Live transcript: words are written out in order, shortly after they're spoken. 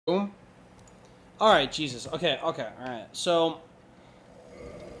Boom. Alright, Jesus. Okay, alright. So.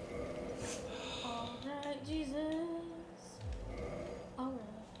 Alright, Jesus. Alright.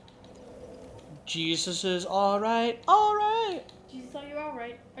 Jesus is alright, alright. Jesus, are you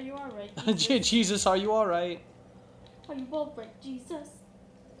alright? Are you alright? Jesus, are you alright? Are you alright, Jesus?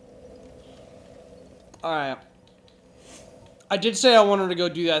 Alright. I did say I wanted to go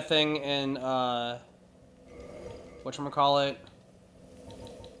do that thing in, whatchamacallit?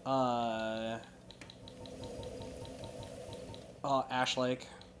 Ash Lake.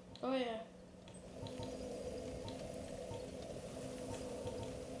 Oh, yeah.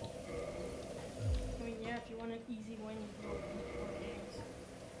 I mean, yeah, if you want an easy win, you can go with 4 games.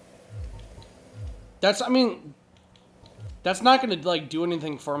 That's, I mean, that's not gonna, like, do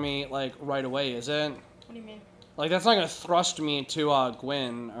anything for me, like, right away, is it? What do you mean? Like, that's not gonna thrust me to,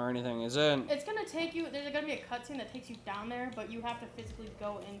 Gwyn or anything, is it? It's gonna take you, there's gonna be a cutscene that takes you down there, but you have to physically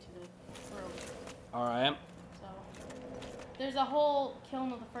go into the room. Alright. So, there's a whole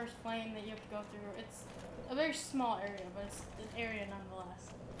kiln of the first flame that you have to go through. It's a very small area, but it's an area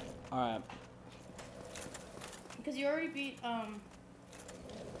nonetheless. Alright. Because you already beat, I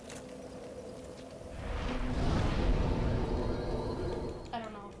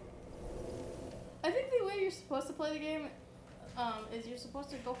don't know. I think the way you're supposed to play the game, is you're supposed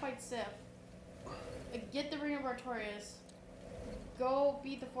to go fight Sif, get the Ring of Artorias, go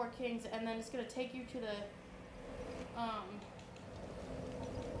beat the 4 kings, and then it's gonna take you to the,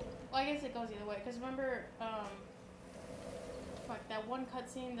 well, I guess it goes either way, because remember, fuck, that one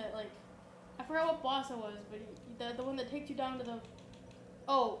cutscene that, like, I forgot what boss it was, but the one that takes you down to the,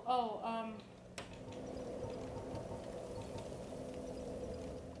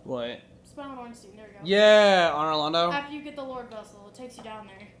 What? Spawn Ornstein, there we go. Yeah, on Orlando. After you get the Lord Vessel, it takes you down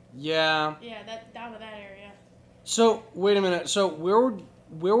there. Yeah. Yeah, down to that area. So, wait a minute. So, where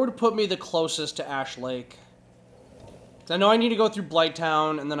would put me the closest to Ash Lake? 'Cause I know I need to go through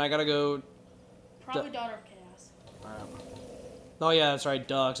Blighttown, and then I gotta go... Probably Daughter of Chaos. Alright. Oh yeah, that's right,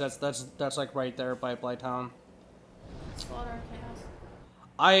 duh, 'cause that's like right there by Blighttown. Daughter of Chaos.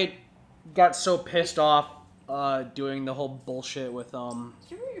 I got so pissed off doing the whole bullshit with Did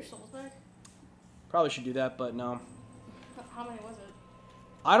you get your souls back? Probably should do that, but no. How many was it?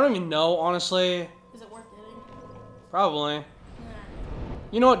 I don't even know, honestly. Is it worth getting? Probably. Nah.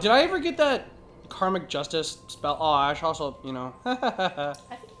 You know what? Did I ever get that Karmic Justice spell? Oh, I should also, you know. I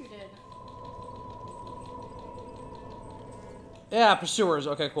think you did. Yeah, Pursuers.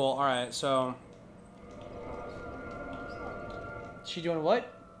 Okay, cool. All right, so. She doing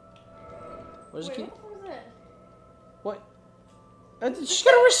what? What is Wait, it? what the fuck was that? What? She's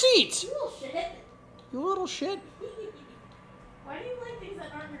got a receipt. You little shit. You little shit. Why do you like things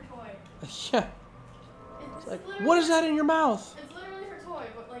that aren't your toy? Yeah. It's Like, literally- what is that in your mouth? It's literally her toy,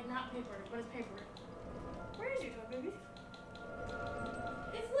 but like not paper, but it's paper. Where is your toy, baby?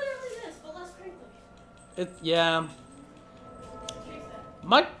 It's literally this, but less crinkly. Yeah. Chase that.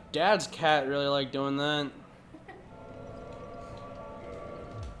 My dad's cat really liked doing that.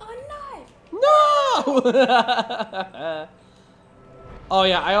 A knife! No! Oh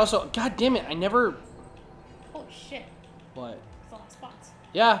yeah, I also, god damn it, I never. Holy shit. What? It's a lot of spots.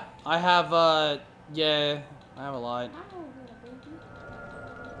 Yeah, I have, yeah, I have a lot.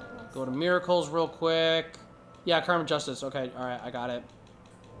 Go to Miracles real quick. Yeah, Karmic Justice. Okay, alright, I got it.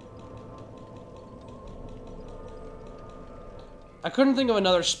 I couldn't think of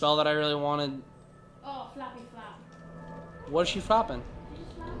another spell that I really wanted. Oh, Flappy Flap. What is she flopping? She's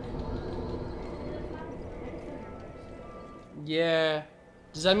just flapping. Yeah.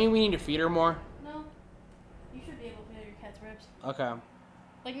 Does that mean we need to feed her more? No. You should be able to feel your cat's ribs. Okay.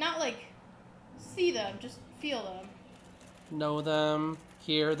 Like, not like see them, just feel them. Know them,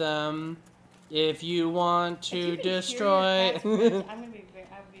 hear them. If you want If to you can hear your destroy. cat's ribs, I would be very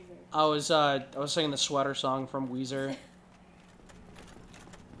I was singing the Sweater song from Weezer.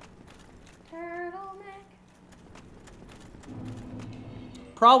 Turtleneck.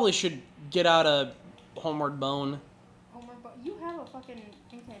 Probably should get out a Homeward Bone. You have a fucking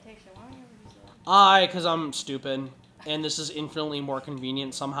incantation. Why don't you ever use that? Because I'm stupid. And this is infinitely more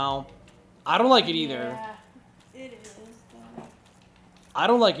convenient somehow. I don't like it either. Yeah, it is. I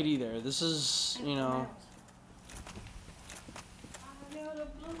don't like it either. This is, you know. I gotta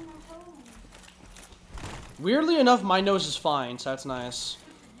blow my hole. Weirdly enough, my nose is fine, so that's nice.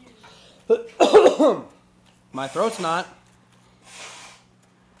 My throat's not.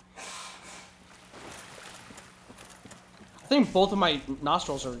 I think both of my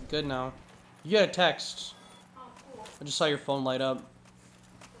nostrils are good now. You got a text. Oh, cool. I just saw your phone light up.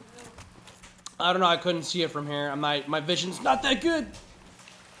 I don't know, I couldn't see it from here. My vision's not that good.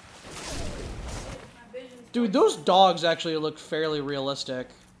 Dude, those dogs actually look fairly realistic.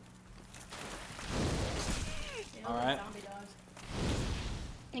 Yeah, All right. zombie dogs.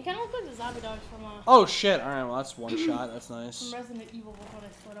 It kind of looks like the zombie dogs from Oh shit! All right, well that's one shot. That's nice. from Resident Evil before they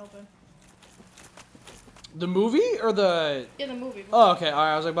split open. The movie or the? Yeah, the movie. Oh, okay. All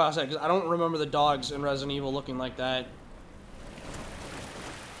right, I was like about to say because I don't remember the dogs in Resident Evil looking like that.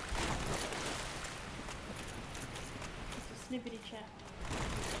 It's a snippety chat.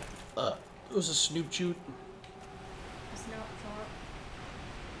 It was a Snoop shoot. The snap chart.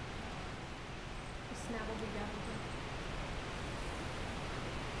 The snap will be down.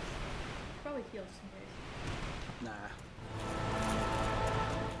 Probably heal some days. Nah.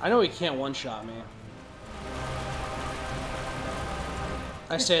 I know he can't one-shot me.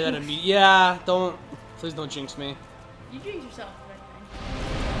 I say that immediately. Yeah, don't. Please don't jinx me. You jinx yourself with anything.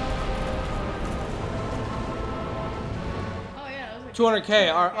 Oh yeah, that was like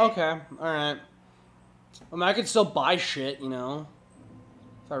 200K. Okay. All right. I mean, I could still buy shit, you know,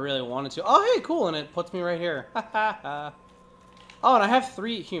 if I really wanted to. Oh, hey, cool, and it puts me right here. Oh, and I have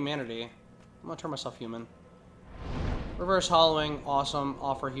 3 humanity. I'm gonna turn myself human. Reverse hollowing, awesome.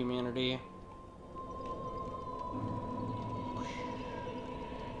 Offer humanity.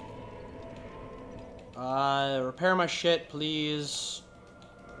 Repair my shit, please.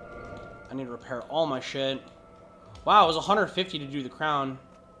 I need to repair all my shit. Wow, it was 150 to do the crown.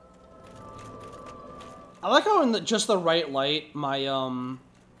 I like how in just the right light, my,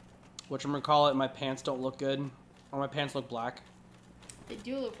 whatchamacallit, my pants don't look good. Or my pants look black. They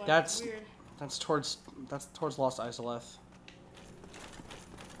do look like That's weird. That's towards Lost Isolith.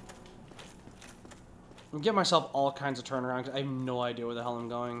 I'm getting myself all kinds of turnarounds. I have no idea where the hell I'm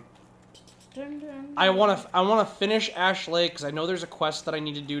going. Dun, dun, dun. I wanna finish Ash Lake because I know there's a quest that I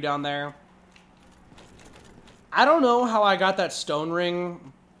need to do down there. I don't know how I got that stone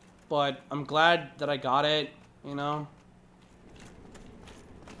ring, but I'm glad that I got it. You know.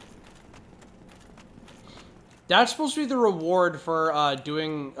 That's supposed to be the reward for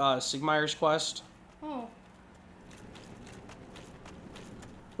doing Sigmaier's quest. Oh.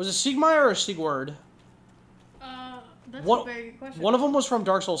 Was it Sigmaier or Sigward? That's One, a very good question. one of them was from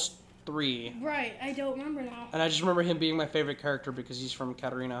Dark Souls 3. Right, I don't remember now. And I just remember him being my favorite character because he's from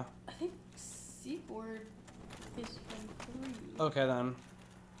Katarina. I think Seaward is from 3. Okay, then.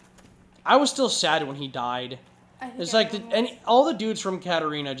 I was still sad when he died. I think It's like everyone was. all the dudes from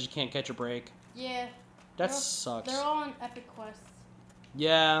Katarina just can't catch a break. Yeah. That sucks. They're all on epic quests.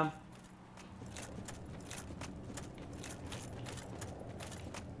 Yeah.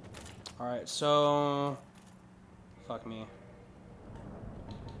 Alright, so... Fuck me.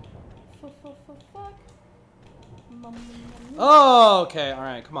 Fuck. Oh, okay,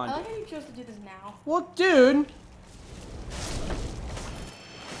 alright, come I on. like how you chose to do this now. Well, dude.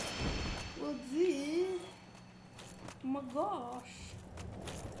 Well, dude. Oh my gosh.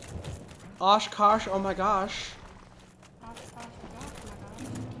 Oshkosh, oh my gosh. Gosh, my gosh.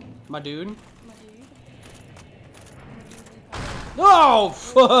 My dude. My dude. No!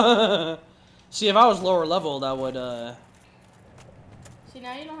 See, if I was lower level, that would, See,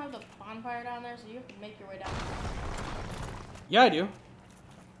 now you don't have the bonfire down there, so you have to make your way down. Yeah, I do.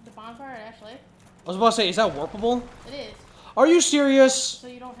 The bonfire at Ash Lake? I was about to say, is that warpable? It is. Are you serious? So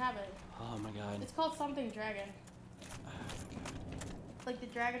you don't have it. Oh my god. It's called something dragon. Like the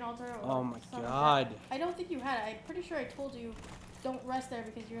dragon altar or Oh my something god. like that. I don't think you had it. I'm pretty sure I told you don't rest there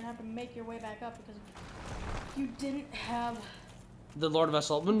because you're gonna have to make your way back up because you didn't have. The Lord of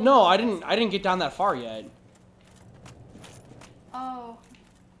Vessel. No, I didn't get down that far yet. Oh.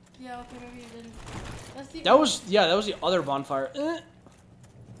 Yeah, okay, maybe you didn't. That's the That was the other bonfire. The altar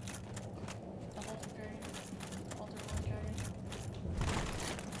dragon. Altar one dragon.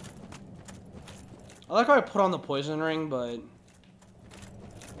 I like how I put on the poison ring, but Where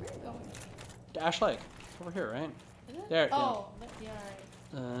are you going? to Ash Lake. It's over here, right? Is it? There, yeah. Oh, yeah,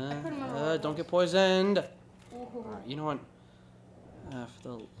 alright. I couldn't remember where it Don't was. get poisoned. Ooh. Alright, you know what? For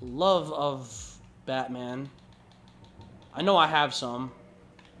the love of Batman. I know I have some.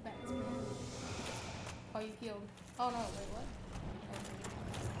 Batsman. Oh, you healed. Oh no, wait, what?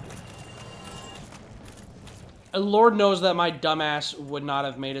 And Lord knows that my dumbass would not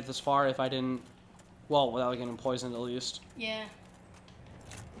have made it this far if I didn't... Well, without getting poisoned, at least. Yeah.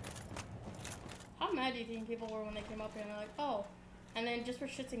 How mad do you think people were when they came up here and they're like, oh, and then just for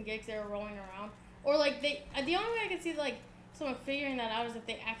shits and gigs they were rolling around, or like the only way I could see like someone figuring that out is if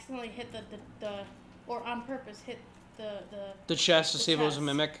they accidentally hit the or on purpose hit The chest to the see if it was a chest.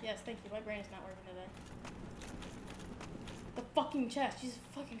 mimic. Yes, thank you. My brain is not working today. The fucking chest, Jesus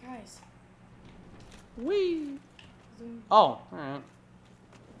fucking Christ. Whee! Zoom. Oh, alright.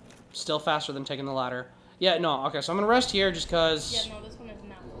 Still faster than taking the ladder. Yeah, no, okay, so I'm gonna rest here just cause... Yeah, no, this one is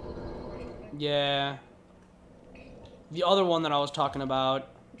not. Yeah. The other one that I was talking about...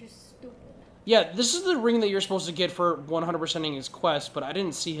 Which is stupid. Yeah, this is the ring that you're supposed to get for 100%ing his quest, but I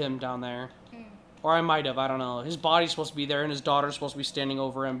didn't see him down there. Or I might have, I don't know. His body's supposed to be there, and his daughter's supposed to be standing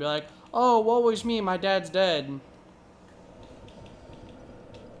over him, be like, oh, woe is me, my dad's dead.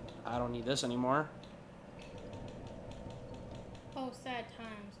 I don't need this anymore. Oh, sad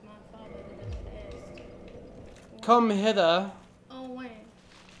times, my father is pissed. Come hither. Oh, wait.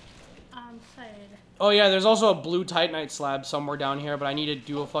 I'm sad. Oh yeah, there's also a blue Titanite slab somewhere down here, but I need to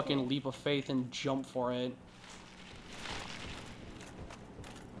do a fucking leap of faith and jump for it.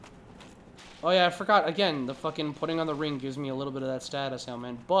 Oh yeah, I forgot, again, the fucking putting on the ring gives me a little bit of that status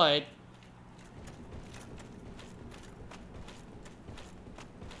ailment, but...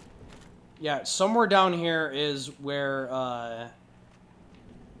 Yeah, somewhere down here is where,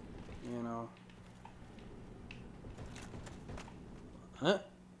 you know... Huh?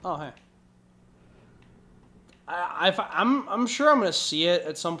 Oh, hey. I'm sure I'm gonna see it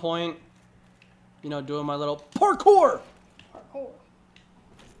at some point. You know, doing my little parkour! Parkour.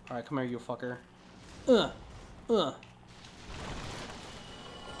 Alright, come here, you fucker. Oh,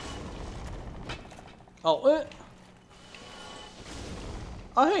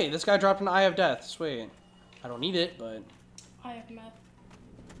 Oh, hey, this guy dropped an Eye of Death. Sweet. I don't need it, but... I have meth.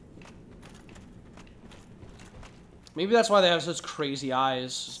 Maybe that's why they have such crazy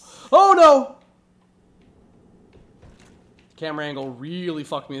eyes. Oh, no! Camera angle really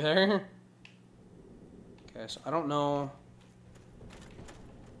fucked me there. Okay, so I don't know...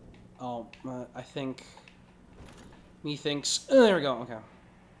 Oh, I think... Methinks... there we go, okay.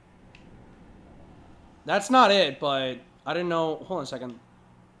 That's not it, but... I didn't know... Hold on a second.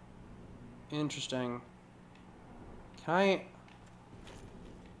 Interesting. Can I...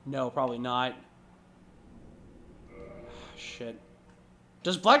 No, probably not. Shit.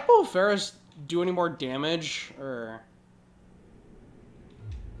 Does Black Bow Ferris do any more damage, or...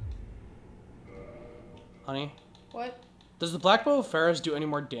 Honey? What? Does the Black Bow Ferris do any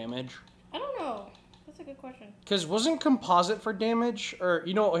more damage? I don't know. That's a good question. Because wasn't composite for damage? Or,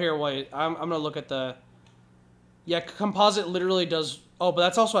 you know, here, wait. I'm gonna look at the... Yeah, composite literally does... Oh, but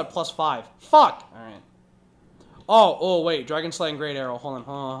that's also at +5. Fuck! Alright. Oh, wait. Dragon Slaying Great Arrow. Hold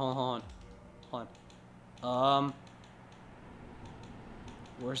on.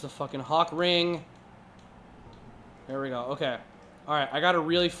 Where's the fucking Hawk Ring? There we go. Okay. Alright, I got a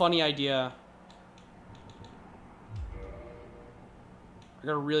really funny idea.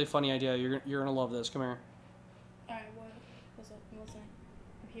 You're gonna love this. Come here. Alright, what? What's up? I'm listening.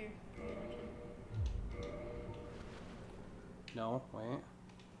 I'm here. No, wait.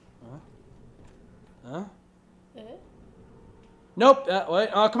 Huh? Eh? Nope.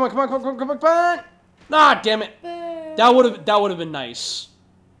 Wait. Come on. Ah, damn it. That would have been nice.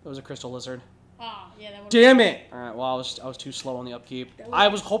 That was a crystal lizard. Ah, yeah, that would. Damn it. All right. Well, I was too slow on the upkeep. I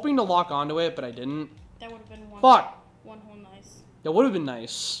was hoping to lock onto it, but I didn't. That would have been one. Fuck. One whole nice. That would have been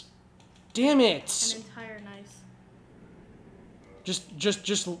nice. Damn it. An entire nice.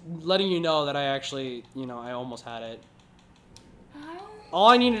 Just letting you know that I actually, you know, I almost had it. All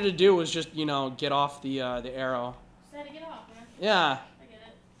I needed to do was just, you know, get off the arrow. Just had to get off, man. Yeah. I get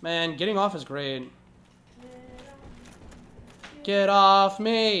it. Man, getting off is great. Get off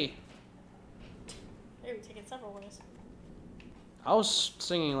me. Hey, we take it several ways. I was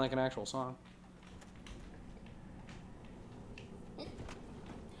singing like an actual song.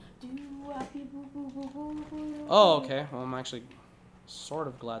 Oh, okay. Well, I'm actually sort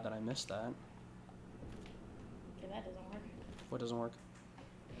of glad that I missed that. Okay, that doesn't work. What doesn't work?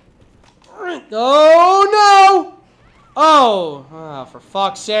 Oh, no! Oh, for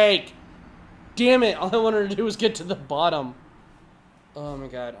fuck's sake. Damn it. All I wanted to do was get to the bottom. Oh, my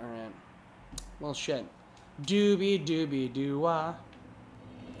God. All right. Well, shit. Doobie doo-wah.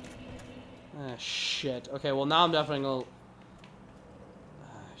 Ah, shit. Okay, well, now I'm definitely gonna...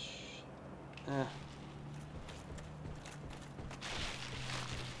 Ah, shit.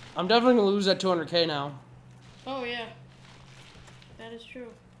 I'm definitely gonna lose that 200k now. Oh, yeah. That is true.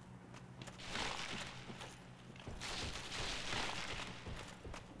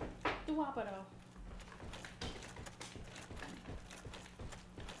 Duapado.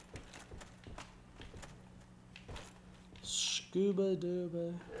 Scuba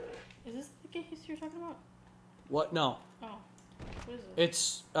dooba. Is this the case you're talking about? What? No. Oh. What is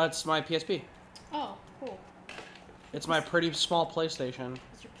it? It's my PSP. Oh, cool. It's my pretty small PlayStation.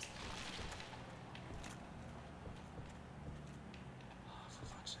 What's your... Oh, for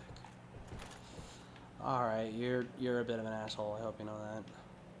fuck's sake. Alright, you're a bit of an asshole. I hope you know that.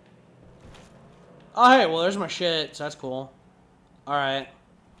 Oh, hey, well, there's my shit, so that's cool. Alright.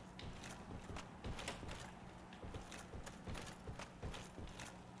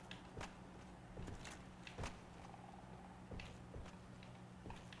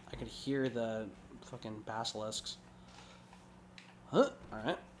 I could hear the fucking basilisks. Huh?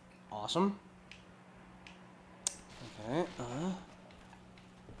 Alright. Awesome. Okay,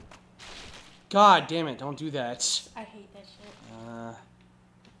 God damn it, don't do that. I hate that shit.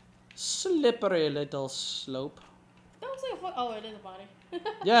 Slippery little slope. That looks like a foot. Oh, it is a body.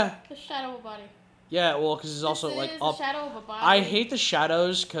 Yeah. The shadow of a body. Yeah, well, because it's also like up. The shadow of a body. I hate the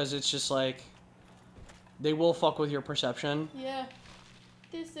shadows because it's just like they will fuck with your perception. Yeah.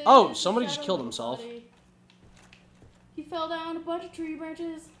 This is oh, somebody just killed himself. Body. He fell down a bunch of tree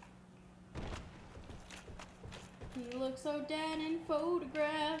branches. He looks so dead in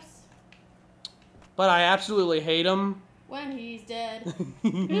photographs. But I absolutely hate him. When he's dead.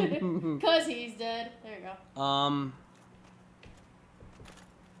 Cause he's dead. There you go.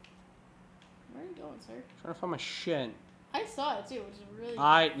 Where are you going, sir? Trying to find my shit. I saw it too, which is really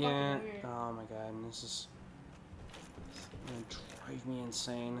yeah. weird. Oh my god, this is gonna drive me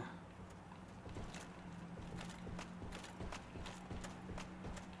insane.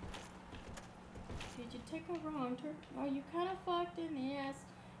 Did you take a wrong turn? Are you kind of fucked in the ass?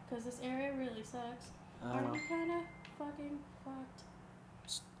 Cause this area really sucks. Are you kind of fucking fucked?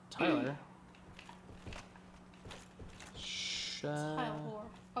 It's Tyler. Tile 4.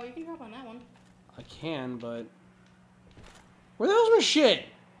 Oh, you can drop on that one. I can, but where the hell's my shit?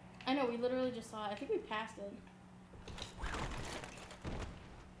 I know, we literally just saw it. I think we passed it.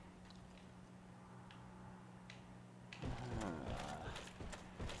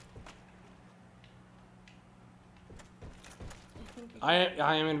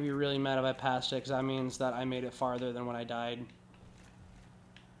 I am gonna be really mad if I passed it, because that means that I made it farther than when I died.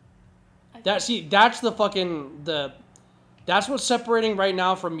 That's the fucking that's what's separating right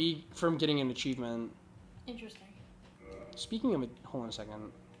now from me from getting an achievement. Interesting. Speaking of it, hold on a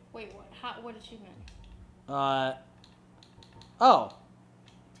second. Wait, what? What achievement? Oh.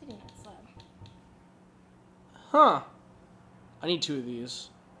 Titty nut slab. Huh. I need 2 of these.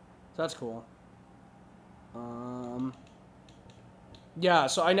 That's cool. Yeah,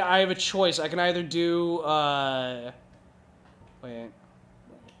 so I have a choice. I can either do, wait.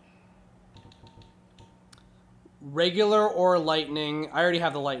 Regular or lightning. I already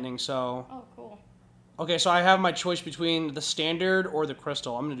have the lightning, so. Oh, cool. Okay, so I have my choice between the standard or the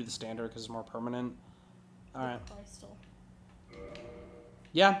crystal. I'm gonna do the standard because it's more permanent. Alright. Crystal.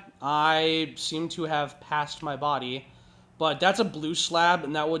 Yeah, I seem to have passed my body. But that's a blue slab,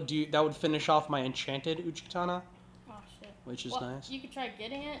 and that would finish off my enchanted Uchitana. Oh, shit. Which is nice. You could try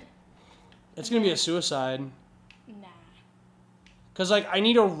getting it. It's gonna be a suicide. Nah. Cause like I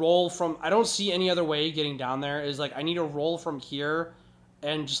need a roll from. I don't see any other way getting down there. Is like I need a roll from here,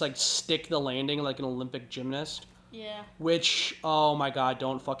 and just like stick the landing like an Olympic gymnast. Yeah. Which, oh my god,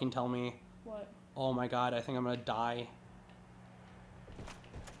 don't fucking tell me. What? Oh my god, I think I'm gonna die.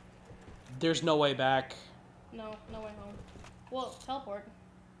 There's no way back. No way home. Well, teleport.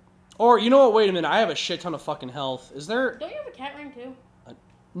 Or you know what? Wait a minute. I have a shit ton of fucking health. Is there? Don't you have a cat ring too?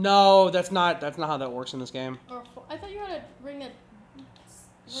 No, that's not how that works in this game. Or I thought you had a ring that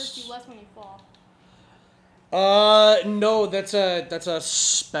hurts you less when you fall. No, that's a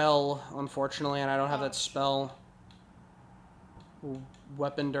spell, unfortunately, and I don't have that spell.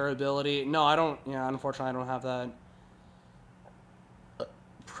 Weapon durability. No, I don't. Yeah, unfortunately, I don't have that.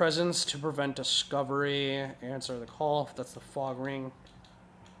 Presence to prevent discovery. Answer the call. That's the fog ring.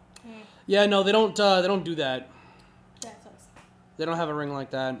 Yeah, no, they don't do that. That sucks. They don't have a ring like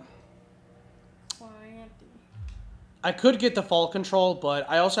that. Why empty? I could get the fall control, but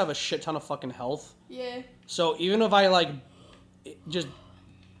I also have a shit ton of fucking health. Yeah. So even if I like just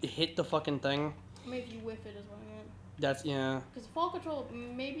hit the fucking thing. Maybe if you whiff it is what I meant. That's yeah. Because fall control,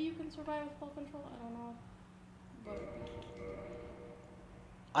 maybe you can survive with fall control. I don't know. But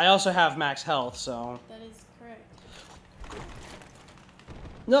I also have max health, so. that is correct.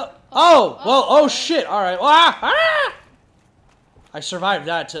 No. Oh shit. All right. Ah! I survived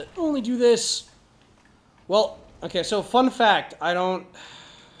that to only do this. Well, okay. So fun fact, I don't.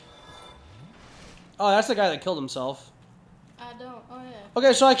 Oh, that's the guy that killed himself. I don't. Oh yeah.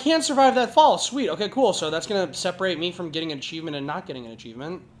 Okay, so I can't survive that fall. Sweet. Okay, cool. So that's gonna separate me from getting an achievement and not getting an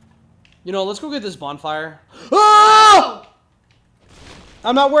achievement. You know, let's go get this bonfire. Oh!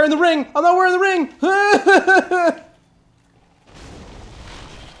 I'm not wearing the ring. I'm not wearing the ring.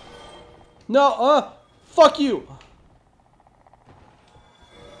 No. Fuck you.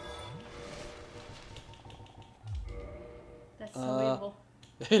 That's so evil.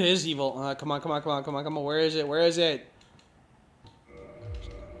 It is evil. Come on, come on, come on, come on, come on. Where is it? Where is it?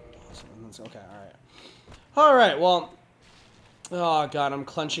 Okay, alright. Alright, well. Oh, God, I'm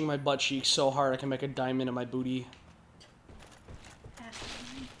clenching my butt cheeks so hard I can make a diamond in my booty.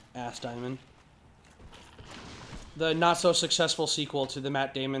 Ass diamond. The not-so-successful sequel to the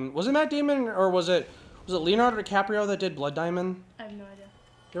Matt Damon... Was it Matt Damon, or was it Leonardo DiCaprio that did Blood Diamond? I have no idea.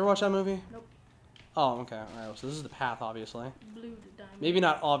 You ever watch that movie? Nope. Oh, okay. Alright, so this is the path, obviously. Blue diamond. Maybe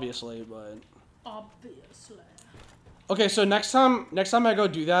not obviously, but... Obviously. Okay, so next time I go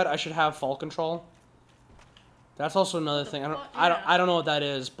do that, I should have fall control. That's also another thing. I don't know what that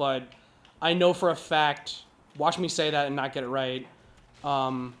is, but I know for a fact... Watch me say that and not get it right.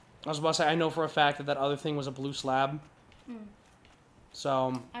 I was about to say, I know for a fact that that other thing was a blue slab.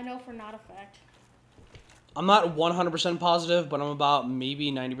 So... I know for not a fact. I'm not 100% positive, but I'm about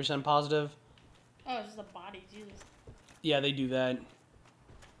maybe 90% positive. Oh, it's just a body, Jesus. Yeah, they do that.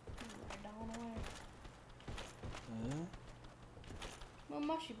 Right down away. Little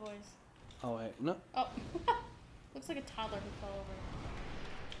mushy boys. Oh, wait. No. Oh. Looks like a toddler who fell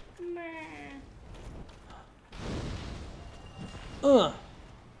over. Meh.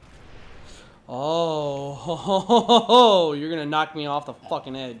 Oh, you're gonna knock me off the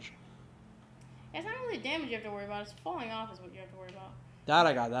fucking edge. It's not really damage you have to worry about. It's falling off is what you have to worry about. That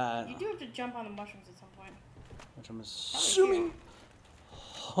I got that. You do have to jump on the mushrooms at some point. Which I'm assuming.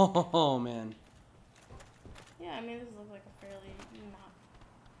 Oh, man. Yeah, I mean, this looks like a fairly not...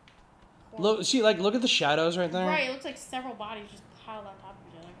 Look, see, like, look at the shadows right there. Right, it looks like several bodies just piled on top of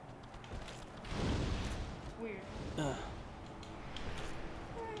each other. Weird.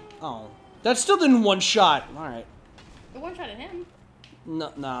 Oh. That still didn't one shot. Alright. The one shot at him.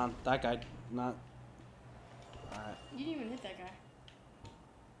 No, nah, that guy, not. Alright. You didn't even hit that guy.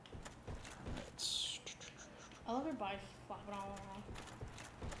 I love her body flopping all around.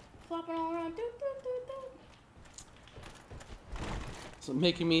 Flopping all around. Doot, doot, doot, doot. It's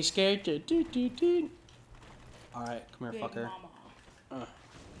making me scared. Alright, come here, Big fucker. mama.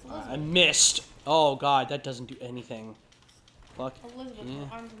 I missed. Oh, God, that doesn't do anything. Fuck. Elizabeth Yeah.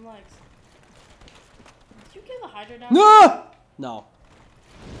 with arms and legs. Did you kill the Hydra down No! No.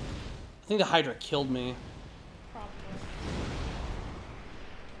 I think the Hydra killed me. Probably.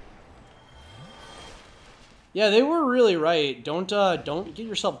 Yeah, they were really right. Don't get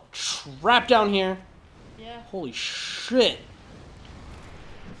yourself trapped down here. Yeah. Holy shit.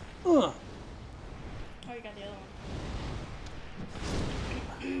 Ugh. Oh, you got the other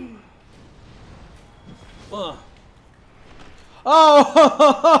one. Ugh.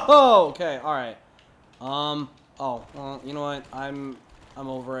 Oh, okay, all right. Oh, well, you know what? I'm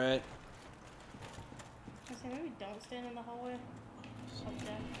over it. I say maybe don't stand in the hallway.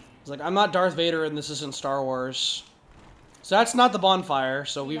 Okay. It's like I'm not Darth Vader, and this isn't Star Wars. So that's not the bonfire.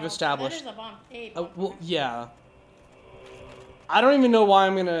 So we've established. That is a bonfire. Well, yeah. I don't even know why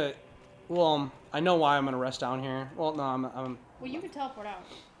I'm gonna. Well, I know why I'm gonna rest down here. Well, no, I'm. Well, you can teleport out.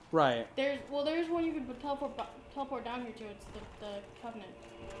 Right. There's one you can teleport down here to. It's the Covenant.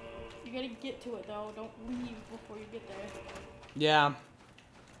 You gotta get to it though. Don't leave before you get there. Yeah.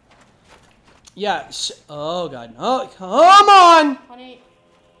 Yeah. Oh God. Oh, come on! Honey.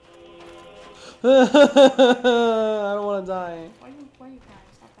 I don't want to die. Why are you crying?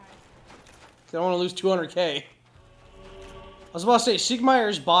 Stop crying. I don't want to lose 200K. I was about to say,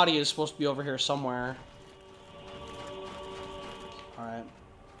 Siegmeyer's body is supposed to be over here somewhere. Alright.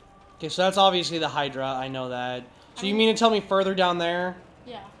 Okay, so that's obviously the Hydra. I know that. So you mean to tell me further down there?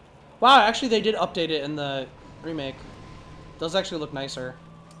 Yeah. Wow, actually they did update it in the remake. It does actually look nicer.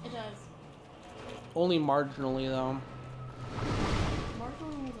 It does. Only marginally, though.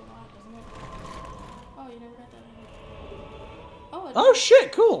 Marginally means a lot, doesn't it? Oh, you never got that. Oh,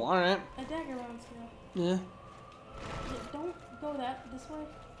 shit, cool. Alright. A dagger round skill. Yeah. Don't go this way.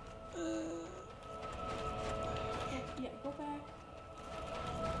 Yeah, go back.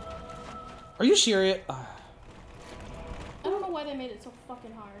 Are you serious? I don't know why they made it so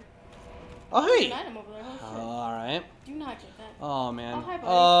fucking hard. Oh, There's hey. an item over there. Holy shit. Alright. Do not get that. Oh, man. Oh, hi, buddy.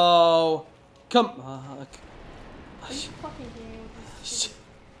 Oh. Come. Are you fucking kidding me with this?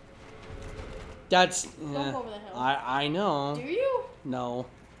 That's. Don't go over the hill. I know. Do you? No.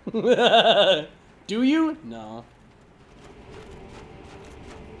 Do you? No.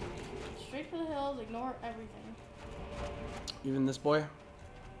 Straight for the hills. Ignore everything. Even this boy?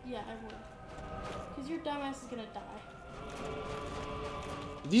 Yeah, I would. Because your dumbass is gonna die.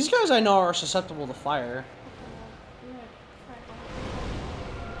 These guys I know are susceptible to fire.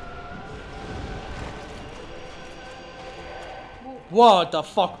 What the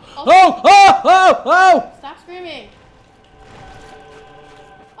fuck? Oh! Oh! Oh! Oh! Stop screaming!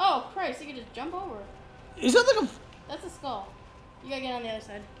 there, so you can just jump over. Is that like a... That's a skull. You gotta get on the other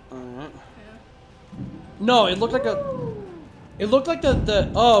side. Alright. Yeah. No, it looked like a... It looked like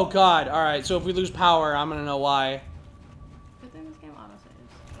the... Oh, God. Alright, so if we lose power, I'm gonna know why. Good thing this game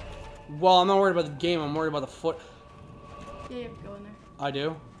auto-saves. Well, I'm not worried about the game. I'm worried about the foot. Yeah, you have to go in there. I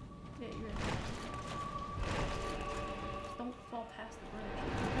do? Yeah, you're in there. Just don't fall past the bridge.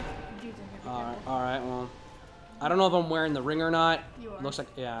 Dudes in here, be careful. Alright, well... I don't know if I'm wearing the ring or not. You are. Looks like...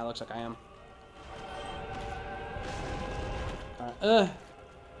 Yeah, it looks like I am. Alright,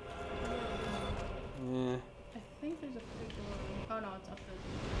 yeah. I think there's a freak door. Oh no, it's up there.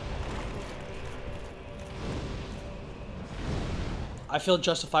 I feel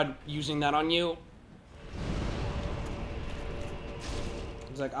justified using that on you.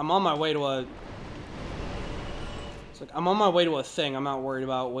 It's like, I'm on my way to a... It's like, I'm on my way to a thing. I'm not worried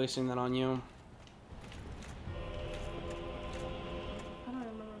about wasting that on you. I don't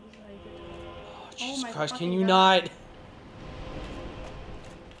remember this is how you get to it. Oh, Jesus my Christ, can fucking you God. not?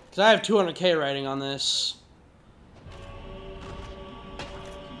 Because I have 200k rating on this.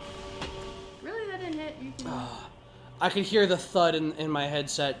 Really, that didn't hit? You can I could hear the thud in my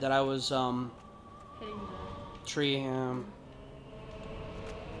headset that I was, hitting tree,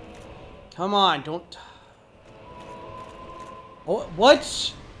 Come on, don't... Oh,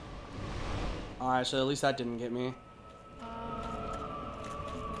 what? Alright, so at least that didn't get me.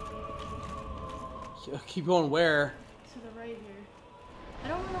 Keep going where? to the right here. I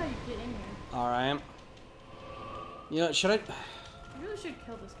don't know how you get in here. Alright. You know, should I... You really should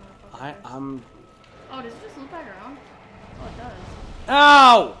kill this motherfucker. first. I'm... Oh, does it just loop back around? Oh, it does.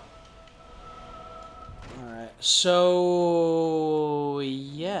 Ow! Alright, so...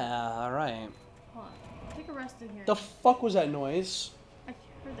 Yeah, alright. Hold on. Take a rest in here. The fuck was that noise? I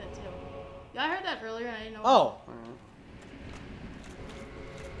heard that too. Yeah, I heard that earlier and I didn't know. Oh.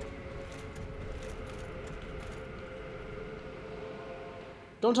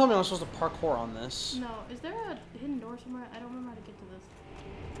 Don't tell me I'm supposed to parkour on this. No, is there a hidden door somewhere? I don't remember how to get to this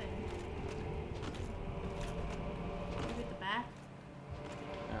thing. Maybe at the back?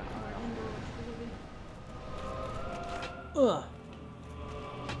 Ugh.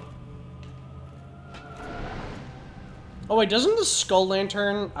 Oh wait, doesn't the skull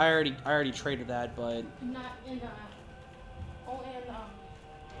lantern? I already traded that, but Not in only in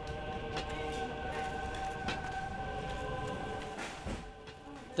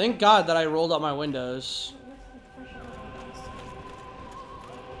thank God that I rolled up my windows.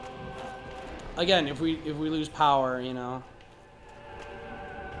 Again, if we lose power, you know.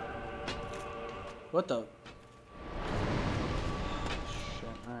 What the? Shit.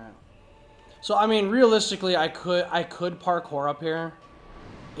 All right. So I mean, realistically, I could parkour up here.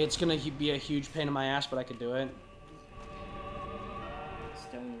 It's gonna be a huge pain in my ass, but I could do it.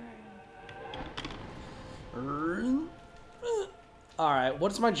 Stone All right.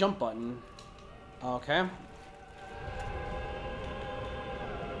 What's my jump button? Okay.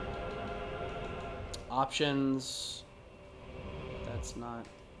 Options. That's not.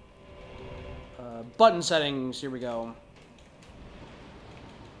 Button settings. Here we go.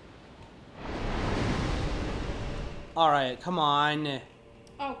 All right. Come on.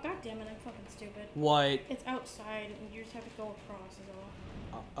 Oh, god damn it, I'm fucking stupid. What? It's outside and you just have to go across is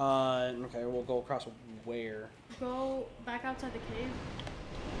all. Okay. We'll go across where? Go back outside the cave.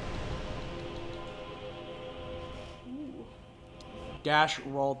 Ooh. Dash,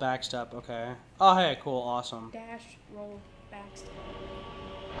 roll, backstep. Okay. Oh, hey, cool, awesome. Dash, roll, backstep.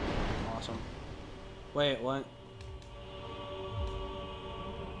 Awesome. Wait, what?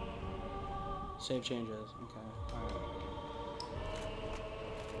 Save changes. Okay.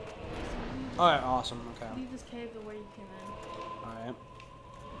 Alright, awesome. Okay. Leave this cave the way you came in. Alright.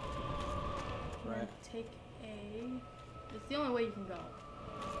 And then take a... It's the only way you can go.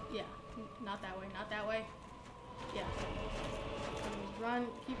 Yeah. Not that way. Not that way. Yeah. And just run.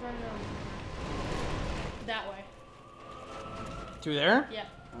 Keep running around. That way. Through there? Yeah.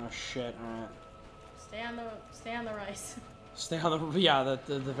 Oh shit! Alright. Stay on the rice. Stay on the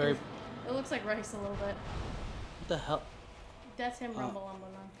the very. It looks like rice a little bit. What the hell? That's him rumble on.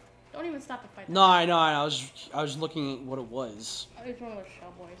 Don't even stop to fight. No, I know. I was looking at what it was. It's one of those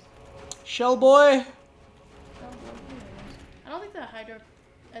shell boys. Shell boy. I don't think the Hydra...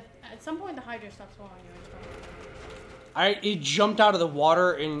 At some point, the Hydra stops following you. It jumped out of the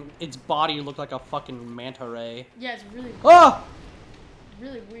water and its body looked like a fucking manta ray. Yeah, it's really... Ah!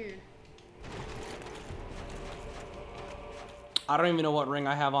 Really weird. I don't even know what ring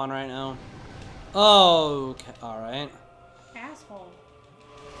I have on right now. Oh, okay. Alright. Asshole.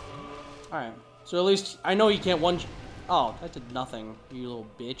 Alright. So at least I know you can't one... Oh, that did nothing, you little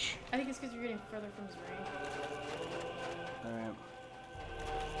bitch. I think it's because you're getting further from his range. Alright.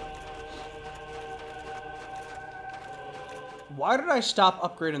 Why did I stop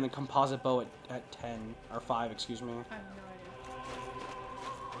upgrading the composite bow at 10? Or 5, excuse me. I have no idea.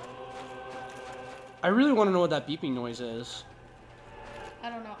 I really want to know what that beeping noise is. I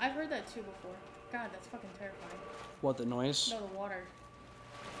don't know. I've heard that too before. God, that's fucking terrifying. What, the noise? No, the water.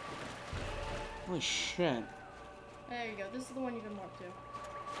 Holy shit. There you go. This is the one you can warp to.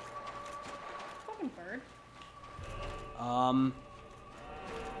 Fucking bird.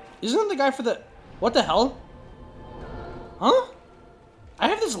 Isn't that the guy for the... What the hell? Huh? I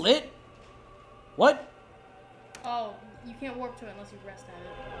have this lit? What? Oh, you can't warp to it unless you rest at it.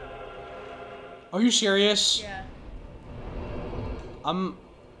 Are you serious? Yeah. I'm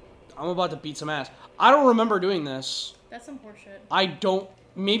about to beat some ass. I don't remember doing this. That's some horseshit. I don't...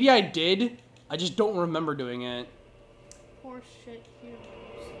 Maybe I did. I just don't remember doing it. Horseshit heroes.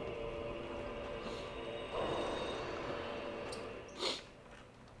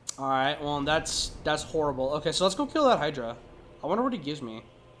 Alright, well, that's horrible. Okay, so let's go kill that Hydra. I wonder what he gives me.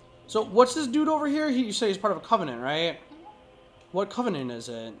 So, what's this dude over here? You say he's part of a covenant, right? What covenant is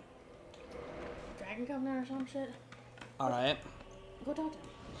it? Dragon Covenant or some shit? Alright. Go talk to him.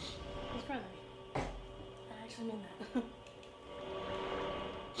 He's friendly. I actually mean that.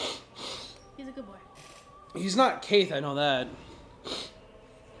 He's a good boy. He's not Kaith, I know that.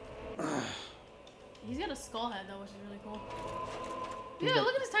 He's got a skull head though, which is really cool. Yeah,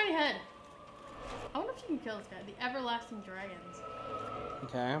 look at his tiny head. I wonder if you can kill this guy. The Everlasting Dragons.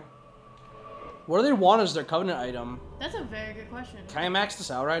 Okay. What do they want as their covenant item? That's a very good question. Can I max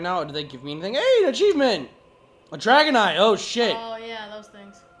this out right now, or do they give me anything? Hey, an achievement! A dragon eye! Oh, shit! Oh, yeah, those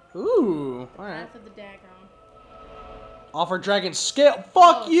things. Ooh, alright. Path of the Dagon. Offer dragon scale.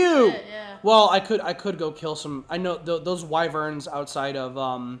 Fuck Oh, you! shit, yeah. Well, I could go kill some... I know those wyverns outside of,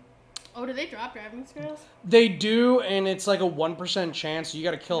 Oh, do they drop dragon scales? They do, and it's like a 1% chance. You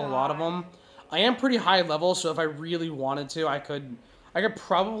gotta kill a lot of them. I am pretty high level, so if I really wanted to, I could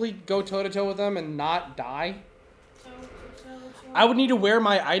probably go toe-to-toe with them and not die. I would need to wear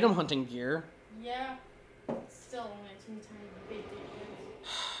my item hunting gear. Yeah. Still only a teeny tiny big difference.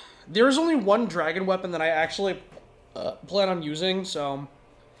 There is only one dragon weapon that I actually plan on using, so...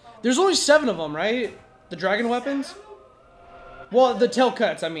 There's only 7 of them, right? The dragon weapons? Well, the tail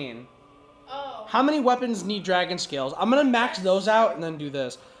cuts, I mean. Oh. How many weapons need dragon scales? I'm gonna max those out and then do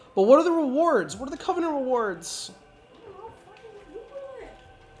this. But what are the rewards? What are the covenant rewards?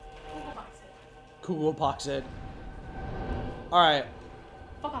 Google box it. Alright.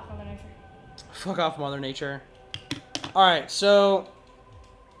 Fuck off, Mother Nature. Fuck off, Mother Nature. Alright, so...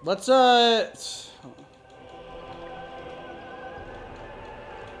 Let's,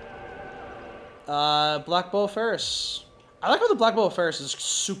 Black Bow Ferris. I like how the Black Bow Ferris is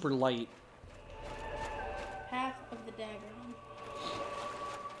super light. Path of the Dagon.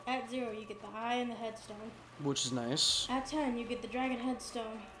 At 0, you get the eye and the headstone. Which is nice. At 10, you get the dragon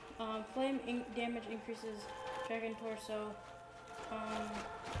headstone. Flame damage increases dragon torso.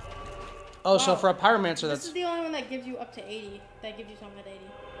 Oh, so for a pyromancer, This is the only one that gives you up to 80. That gives you something at 80.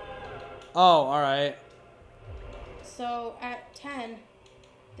 Oh, alright. So at 10,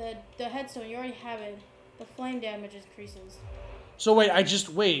 the headstone, you already have it. The flame damage increases. So wait,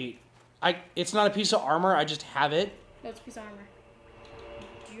 it's not a piece of armor, I just have it? No, it's a piece of armor.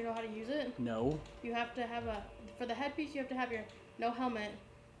 Do you know how to use it? No. You have to have for the headpiece, you have to have your no helmet,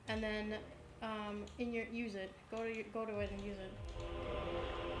 and then use it. Go to it and use it.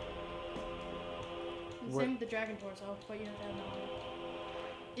 Same with the dragon torso, but you have to have no helmet.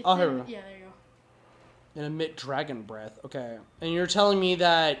 Oh, here we go. Yeah, there you go. And emit dragon breath. Okay. And you're telling me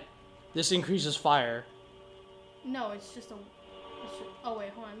that this increases fire. No, it's just oh wait,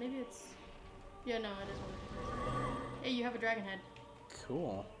 hold on. Maybe it's... Yeah, no, it is one. Hey, you have a dragon head.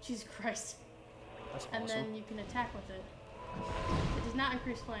 Cool. Jesus Christ. That's and awesome. then you can attack with it. It does not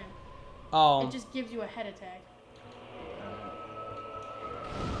increase flame. Oh. It just gives you a head attack.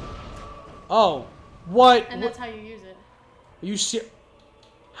 Oh. What? And that's how you use it. You see?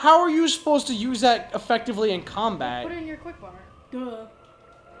 How are you supposed to use that effectively in combat? Put it in your quick bar. Duh.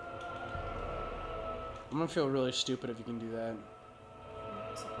 I'm gonna feel really stupid if you can do that.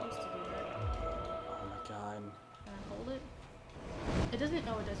 You're supposed to do that. Oh my god. Can I hold it? It doesn't...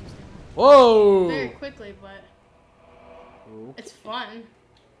 Oh, it does use stamina. Whoa! Very quickly, but... Okay. It's fun.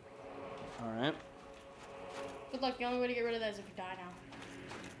 Alright. Good luck. The only way to get rid of that is if you die now.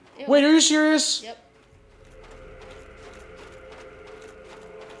 Ew. Wait, are you serious? Yep.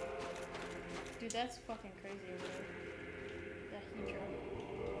 Dude, that's fucking crazy over there. That Hedra.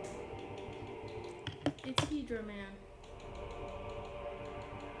 It's Hedra, man.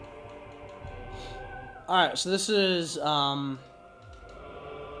 Alright, so this is, A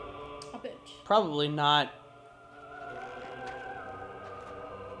bitch. probably not...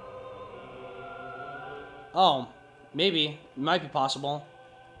 Oh, maybe. Might be possible.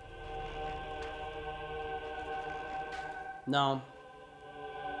 No.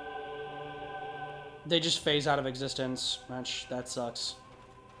 They just phase out of existence. That sucks.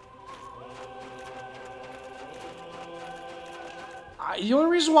 The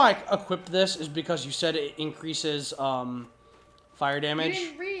only reason why I equipped this is because you said it increases fire damage.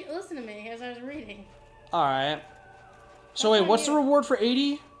 You didn't listen to me as I was reading. Alright. So wait, what's the reward for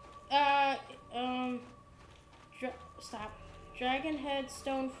 80? Stop. Dragon head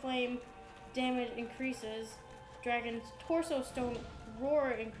stone flame damage increases. Dragon's torso stone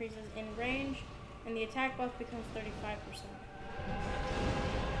roar increases in range, and the attack buff becomes 35%.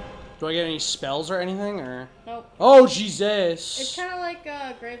 Do I get any spells or anything, or? Nope. Oh, Jesus! It's kind of like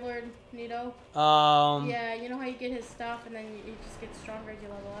Gravelord Nito. Yeah, you know how you get his stuff, and then you just get stronger as you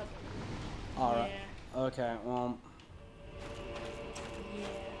level up? Alright. Yeah. Okay, well... Yeah.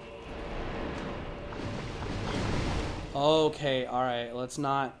 Okay, alright, let's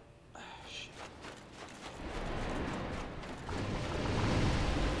not...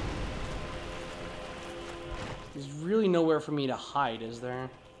 There's really nowhere for me to hide, is there?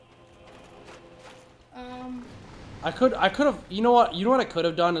 I could have, you know what I could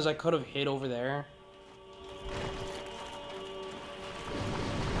have done is I could have hid over there.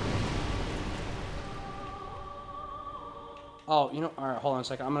 Oh, you know, alright, hold on a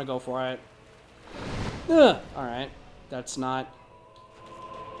second, I'm gonna go for it. Alright, that's not...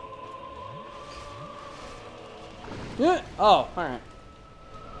 Yeah, oh, alright.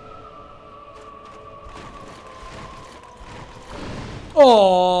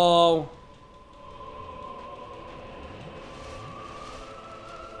 Oh!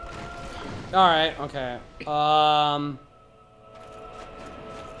 Alright, okay.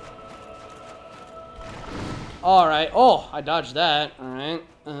 Alright. Oh, I dodged that. Alright.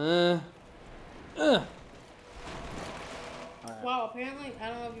 Alright. Wow, apparently, I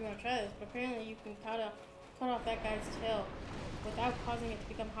don't know if you want to try this, but apparently you can cut off that guy's tail without causing it to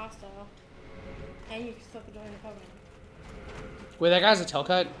become hostile. And you can still join the covenant. Wait, that guy's a tail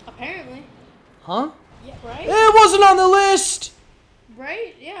cut? Apparently. Huh? Yeah, right? It wasn't on the list!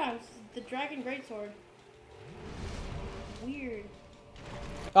 Right? Yeah, it's the Dragon Greatsword. Weird.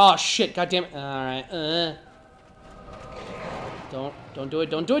 Oh, shit, goddammit. Alright, Don't do it,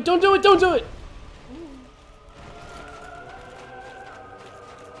 don't do it, don't do it, don't do it!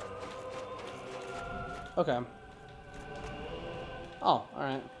 Okay. Oh,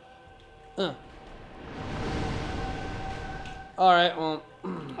 alright. Alright, well...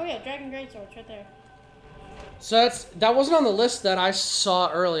 Oh yeah, Dragon Greatsword, it's right there. So that wasn't on the list that I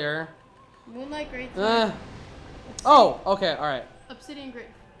saw earlier. Moonlight Greatsword. Oh, okay, alright. Obsidian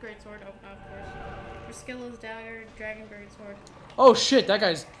Greatsword, of course. Resquilla's Dagger, Dragon Greatsword. Oh shit, that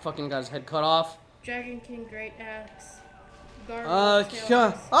guy's fucking got his head cut off. Dragon King Great Axe. Guardian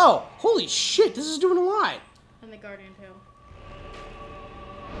Tail. Oh, holy shit, this is doing a lot. And the Guardian Tail.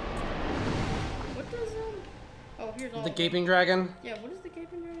 What does oh, here's all the Gaping Dragon? Yeah, what is the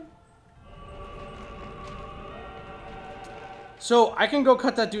Gaping Dragon? So, I can go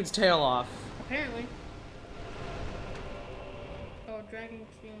cut that dude's tail off. Apparently. Oh, Dragon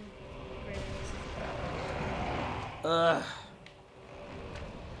King Great Axe. Ugh.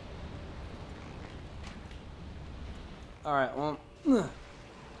 Alright, well...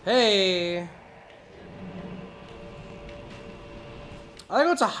 Hey! I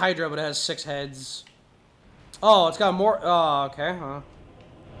think it's a Hydra, but it has 6 heads. Oh, it's got more... Oh, okay, huh.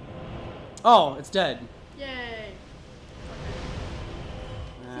 Oh, it's dead. Yay!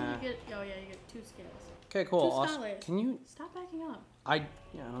 So you get... Oh, yeah, you get 2 skills. Okay, cool. 2 Awesome. scholars. Can you... Stop backing up. Yeah,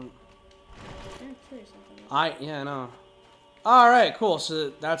 I don't... You're gonna kill yourself. Yeah, I know. Alright, cool. So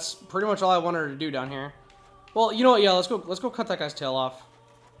that's pretty much all I wanted her to do down here. Well, you know what? Yeah, let's go cut that guy's tail off.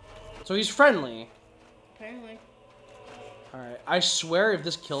 So he's friendly. Apparently. Alright. I swear if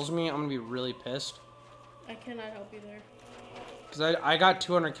this kills me, I'm gonna be really pissed. I cannot help you there. Because I got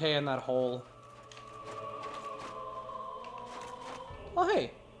 200k in that hole. Oh,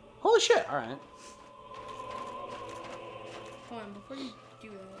 hey. Holy shit. Alright. Hold on, before you do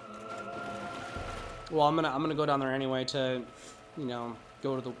that. Well, I'm gonna go down there anyway to, you know,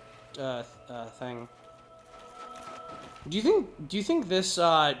 go to the thing. Do you think this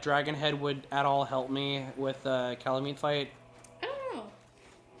dragon head would at all help me with the Calamite fight? I don't know.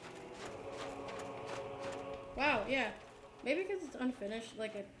 Wow, yeah. Maybe because it's unfinished,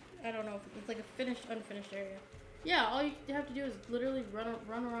 like I don't know, it's like a finished, unfinished area. Yeah, all you have to do is literally run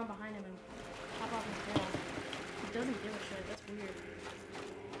around behind him and pop off his tail. He doesn't give a shit. That's weird.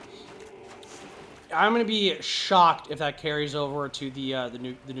 I'm gonna be shocked if that carries over to the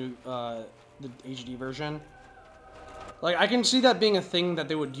HD version. Like, I can see that being a thing that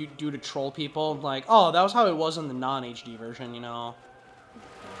they would do to troll people. Like, oh, that was how it was in the non-HD version, you know?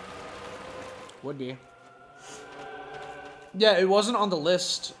 Would be. Yeah, it wasn't on the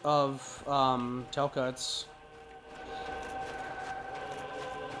list of tail cuts.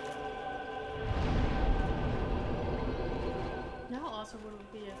 How awesome would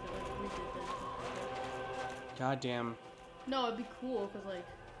it be if it like redid that? God damn. No, it'd be cool because like.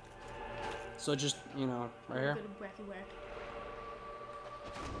 So just, you know, right here. Good wacky whack.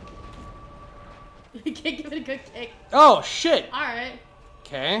 You can't give it a good kick. Oh shit. All right.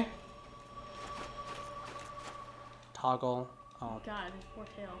 Okay. Toggle. Oh. God, poor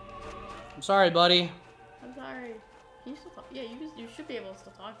tail. I'm sorry, buddy. I'm sorry. Can you still talk? Yeah, you should be able to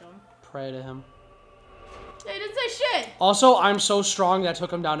still talk to him. Pray to him. Yeah, he didn't say shit. Also, I'm so strong that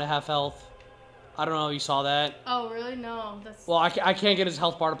took him down to half health. I don't know if you saw that. Oh, really? No, that's... Well, I can't get his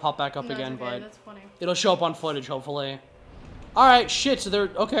health bar to pop back up no, again, okay. but... That's funny. It'll show up on footage, hopefully. Alright, shit, so they're...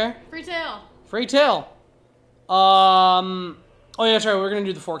 Okay. Free tail. Free tail. Oh, yeah, sorry, we're gonna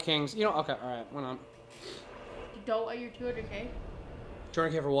do the 4 kings. You know, okay, alright, why not? You don't want your 200k?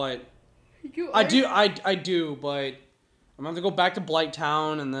 200k for what? You I do, but... I'm gonna have to go back to Blight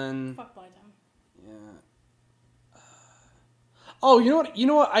Town, and then... Fuck Blight Town. Yeah. Oh, you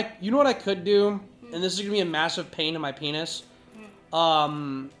know what I could do? And this is gonna be a massive pain in my penis.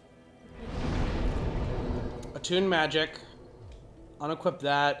 Attune magic. Unequip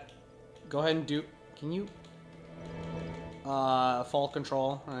that. Go ahead and do... Can you... fall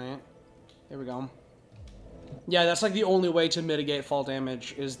control. Alright. Here we go. Yeah, that's like the only way to mitigate fall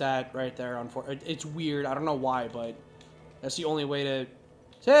damage is that right there. It's weird. I don't know why, but... That's the only way to...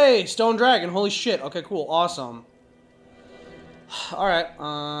 Hey! Stone Dragon! Holy shit! Okay, cool. Awesome. Alright,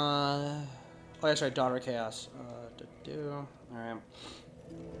 Oh, that's right. Daughter of Chaos. Alright.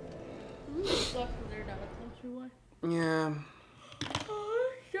 Sucks when they're not close to one. Yeah.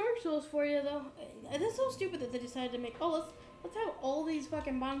 Dark Souls for you, though. That's so stupid that they decided to make... Oh, let's have all these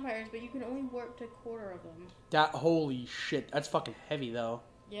fucking bonfires, but you can only warp to a quarter of them. Holy shit. That's fucking heavy, though.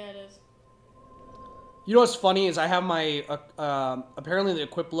 Yeah, it is. You know what's funny is I have my... apparently the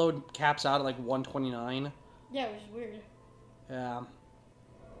equip load caps out at like 129. Yeah, which is weird. Yeah.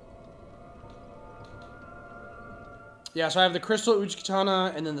 Yeah, so I have the Crystal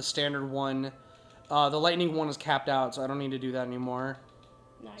Uchikatana and then the standard one. The lightning one is capped out, so I don't need to do that anymore.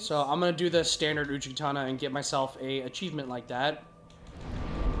 Nice. So I'm going to do the standard Uchikatana and get myself a achievement like that.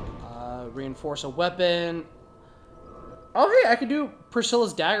 Reinforce a weapon. Oh, hey, I could do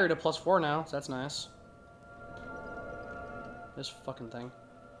Priscilla's Dagger to +4 now, so that's nice. This fucking thing.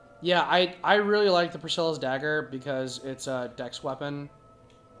 Yeah, I really like the Priscilla's Dagger because it's a dex weapon.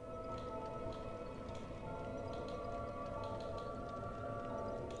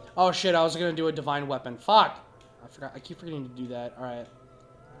 Oh shit, I was gonna do a divine weapon. Fuck! I forgot. I keep forgetting to do that. Alright.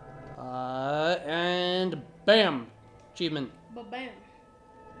 And bam! Achievement. But bam.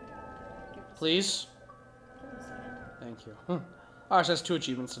 Please? Thank you. Alright, so that's 2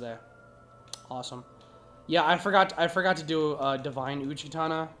 achievements today. Awesome. Yeah, I forgot to do divine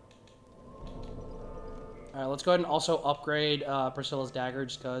Uchikatana. Alright, let's go ahead and also upgrade Priscilla's Dagger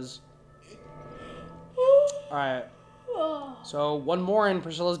just because. Alright. So, one more and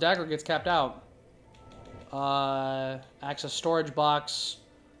Priscilla's Dagger gets capped out. Access storage box.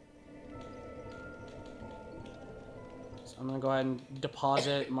 So I'm gonna go ahead and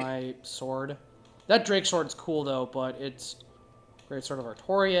deposit my sword. That Drake sword's cool though, but it's Great Sword of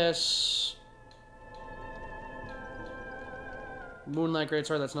Artorias. Moonlight Great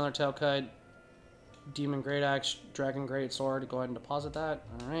Sword, that's another tail cut. Demon Great Axe, Dragon Great Sword. Go ahead and deposit that.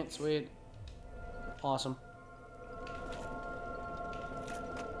 Alright, sweet. Awesome.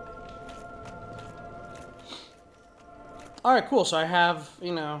 Alright, cool. So I have,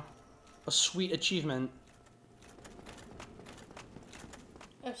 you know, a sweet achievement.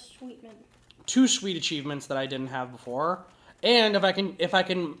 A sweetman. 2 sweet achievements that I didn't have before. And if I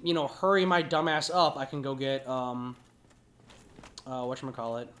can, you know, hurry my dumbass up, I can go get,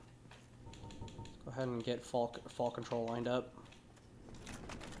 whatchamacallit. Go ahead and get fall control lined up.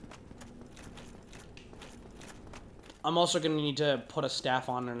 I'm also going to need to put a staff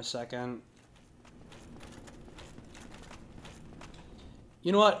on in a second.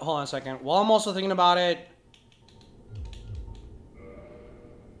 You know what? Hold on a second. While I'm also thinking about it...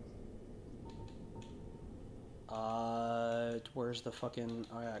 where's the fucking...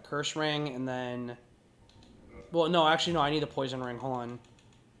 Oh yeah, Curse Ring, and then... Well, no, actually, no. I need the poison ring. Hold on.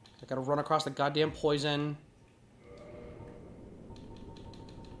 I gotta run across the goddamn poison.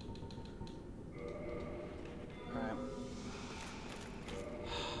 Alright.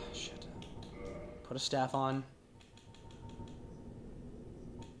 Shit. Put a staff on.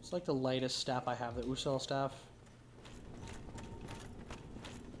 It's like the lightest staff I have, the Usul staff.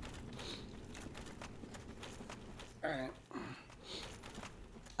 Alright.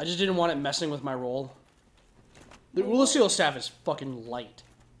 I just didn't want it messing with my roll. The Usul staff is fucking light.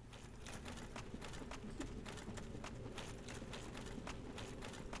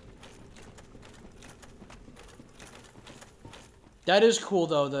 That is cool,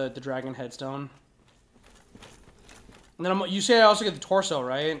 though, the dragon headstone. And then you say I also get the torso,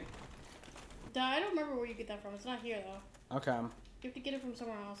 right? I don't remember where you get that from. It's not here, though. Okay. You have to get it from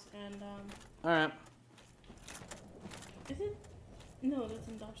somewhere else, and, Alright. Is it? No, that's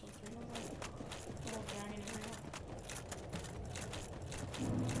in Dark Souls 3. Not like the whole dragon area.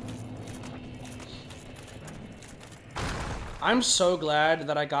 I'm so glad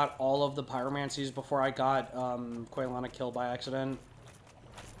that I got all of the pyromancies before I got Quailana killed by accident.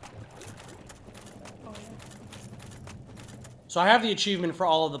 Oh, yeah. So I have the achievement for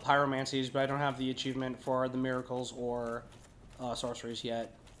all of the pyromancies, but I don't have the achievement for the miracles or sorceries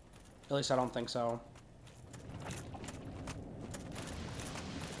yet. At least I don't think so.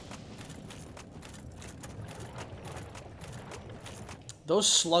 Those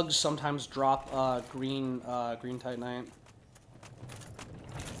slugs sometimes drop green Titanite.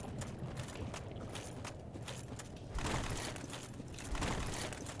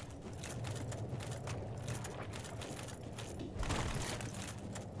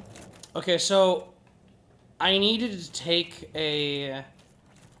 Okay, so I needed to take a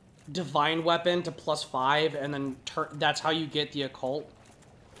divine weapon to +5, and then that's how you get the occult.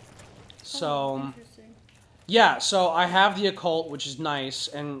 So, yeah, so I have the occult, which is nice,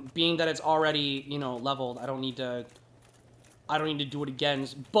 and being that it's already, you know, leveled, I don't need to do it again,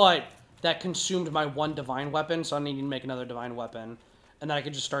 but that consumed my one divine weapon, so I need to make another divine weapon, and then I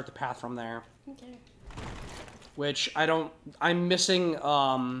can just start the path from there. Okay. Which I'm missing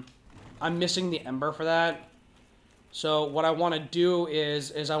the ember for that. So what I want to do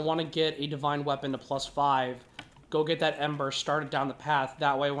is I want to get a divine weapon to +5, go get that ember, start it down the path.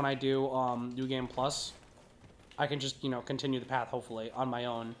 That way when I do New Game Plus, I can just, you know, continue the path, hopefully, on my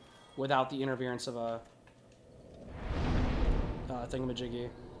own, without the interference of a thingamajiggy.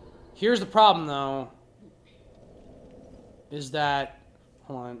 Here's the problem, though, is that,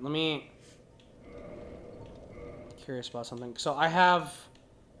 hold on, let me, curious about something. So I have,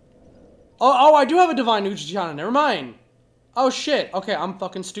 oh, I do have a divine Uchichana, never mind. Oh, shit, okay, I'm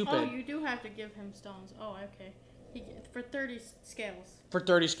fucking stupid. Oh, you do have to give him stones. Oh, okay. For 30 scales. For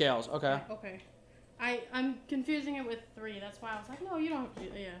 30 scales, okay. Okay. I'm confusing it with 3. That's why I was like, no, you don't have to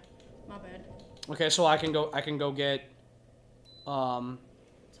do. Yeah, my bad. Okay, so I can go get Sorry, I'm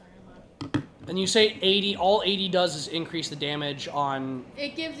not. and you say 80, all 80 does is increase the damage on.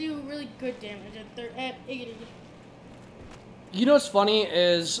 It gives you really good damage at 80. You know what's funny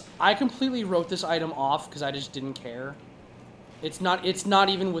is I completely wrote this item off because I just didn't care. It's not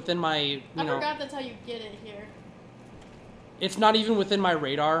even within my, I forgot that's how you get it here. It's not even within my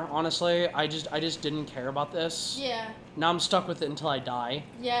radar, honestly. I just didn't care about this. Yeah. Now I'm stuck with it until I die.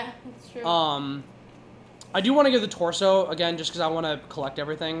 Yeah, that's true. I do want to get the torso again, just because I want to collect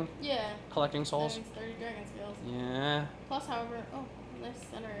everything. Yeah. Collecting souls. That means 30 dragon scales. Yeah. Plus, however, oh, nice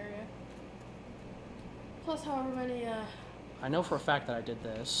center area. Plus, however many, I know for a fact that I did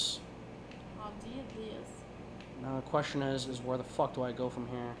this. Oh, did this. Now the question is where the fuck do I go from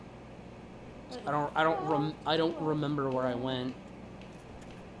here? Wait, I don't remember where I went.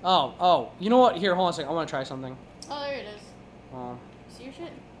 Oh, you know what? Here, hold on a second. I want to try something. Oh, there it is. Oh, See your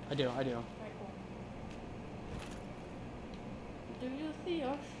shit? I do. Alright, cool. Do you see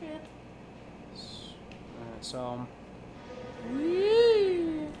your shit? Alright, so.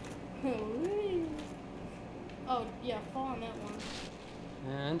 Oh, yeah, fall on that one.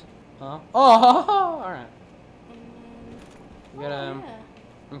 And, alright. We gotta,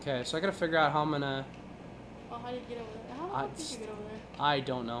 yeah. okay, so I gotta figure out how I'm gonna. Oh, how do you get over there? How did you get over there? I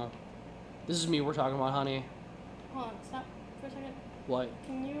don't know. This is me we're talking about, honey. Hold on, stop for a second. What?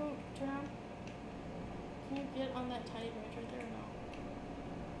 Can you turn around? Can you get on that tiny branch right there or no?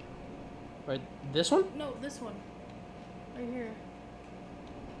 Right, this one? No, this one. Right here.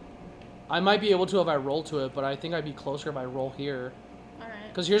 I might be able to if I roll to it, but I think I'd be closer if I roll here. Alright.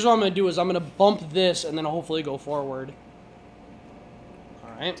 Because here's what I'm gonna do is I'm gonna bump this and then hopefully go forward.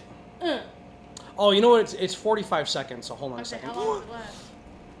 Alright. Oh, you know what? It's 45 seconds, so hold on a second. How long does it last?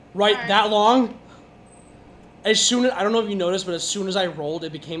 Right, that long? as soon as, I don't know if you noticed, but as soon as I rolled,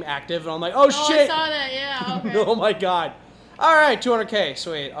 it became active, and I'm like, oh shit! I saw that, yeah, okay. Oh my god. Alright, 200k,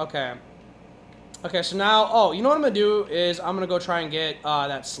 sweet, okay. Okay, so now, oh, you know what I'm gonna do is I'm gonna go try and get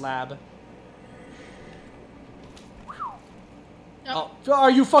that slab. Oh. Oh,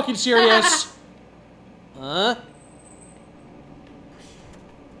 are you fucking serious? Huh?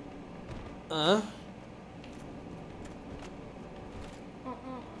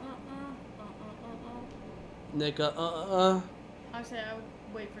 Nigga, I say I would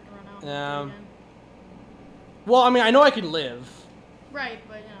wait for it to run out. Yeah. Again. Well, I mean, I know I can live. Right,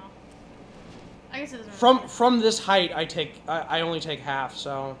 but you know, I guess it doesn't. From this height, I only take half,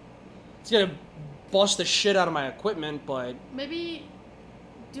 so it's gonna bust the shit out of my equipment, but maybe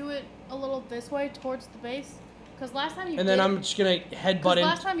do it a little this way towards the base, because last time you. And then I'm just gonna headbutt it.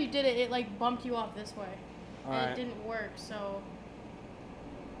 Last time you did it, it like bumped you off this way, All and right. it didn't work. So,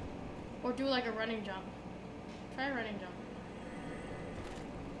 or do like a running jump. Try a running jump.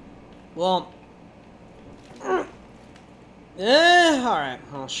 Well. Alright.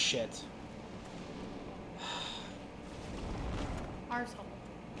 Oh, shit. Arsehole.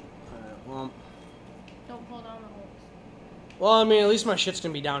 Alright, well. Don't pull down the holes. Well, I mean, at least my shit's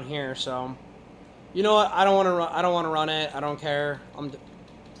gonna be down here, so. You know what? I don't want to run. I don't want to run it. I don't care.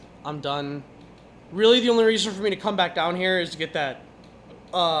 I'm done. Really, the only reason for me to come back down here is to get that.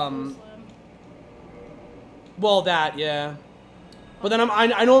 Well, that, yeah. But then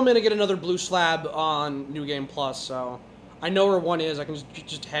I know I'm gonna get another blue slab on New Game Plus, so I know where one is. I can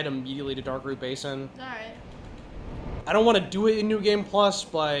just head immediately to Dark Root Basin. Alright. I don't want to do it in New Game Plus,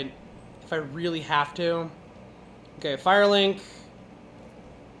 but if I really have to. Okay, Firelink.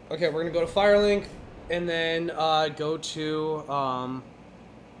 Okay, we're gonna go to Firelink, and then go to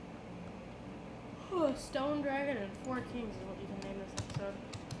Stone Dragon and Four Kings is what you can name this episode.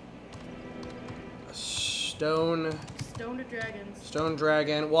 Stone to Dragons. Stone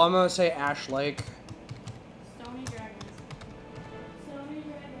Dragon. Well, I'm gonna say Ash Lake. Stony Dragons. Stony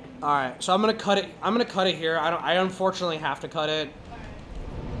Dragons. All right, so I'm gonna cut it. I'm gonna cut it here. I unfortunately have to cut it.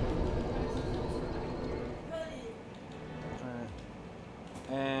 All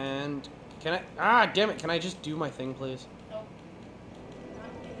right. And can I? Ah, damn it! Can I just do my thing, please? Nope.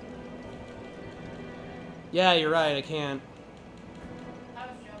 Yeah, you're right. I can't. I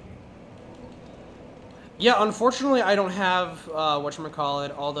was joking. Yeah, unfortunately, I don't have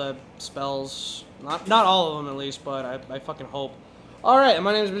whatchamacallit, all the spells. Not all of them, at least, but I fucking hope. All right,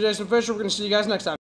 my name is Jason Fisher. We're gonna see you guys next time.